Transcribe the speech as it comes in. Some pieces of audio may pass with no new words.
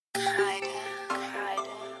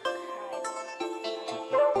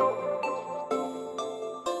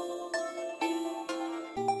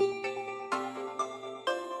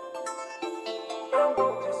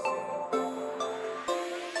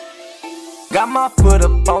Got my foot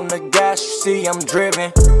up on the gas, you see I'm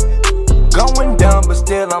driven. Going dumb, but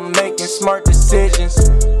still I'm making smart decisions.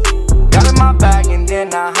 Got in my bag and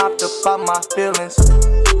then I hopped up out my feelings.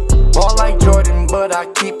 Ball like Jordan, but I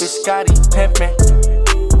keep it Scotty pimpin'.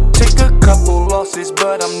 Took a couple losses,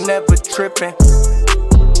 but I'm never trippin'.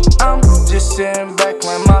 I'm just sitting back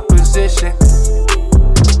playing my position.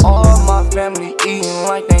 All my family eating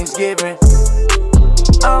like Thanksgiving.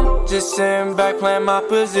 I'm just sitting back playing my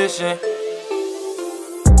position.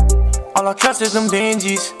 All I trust is them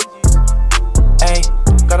Benjis.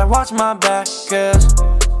 Ayy, gotta watch my back, cause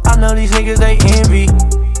I know these niggas they envy.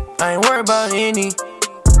 I ain't worried about any.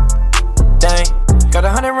 Dang, got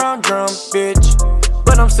 100-round drum, bitch,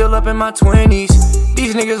 but I'm still up in my 20s.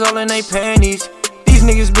 These niggas all in they panties. These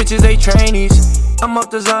niggas bitches they trainees. I'm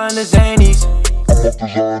up to Zion the Zannies.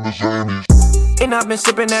 And I've been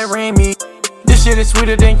sipping that Remy. This shit is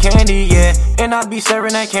sweeter than candy, yeah. And I be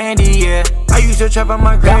serving that candy, yeah. I used to trap on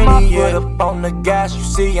my granny, yeah. Got my foot up on the gas, you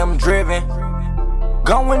see I'm driven.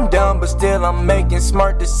 Going dumb, but still I'm making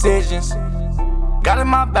smart decisions. Got in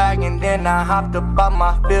my bag and then I hopped up out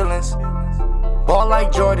my feelings. Ball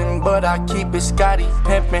like Jordan, but I keep it Scotty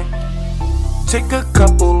pimpin'. Took a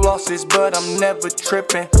couple losses, but I'm never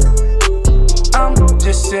trippin'. I'm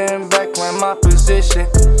just sitting back playing my position.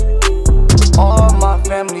 All my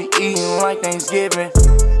family eating like Thanksgiving.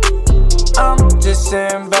 I'm just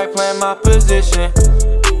sitting back playing my position.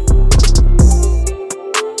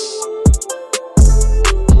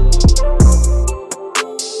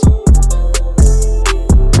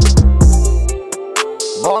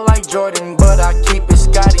 Ball like Jordan, but I keep it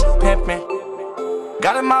Scotty pimpin'.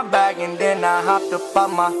 Got in my bag and then I hopped up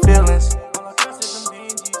out my feelings.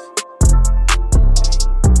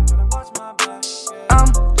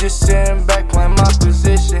 I'm just sitting back playing my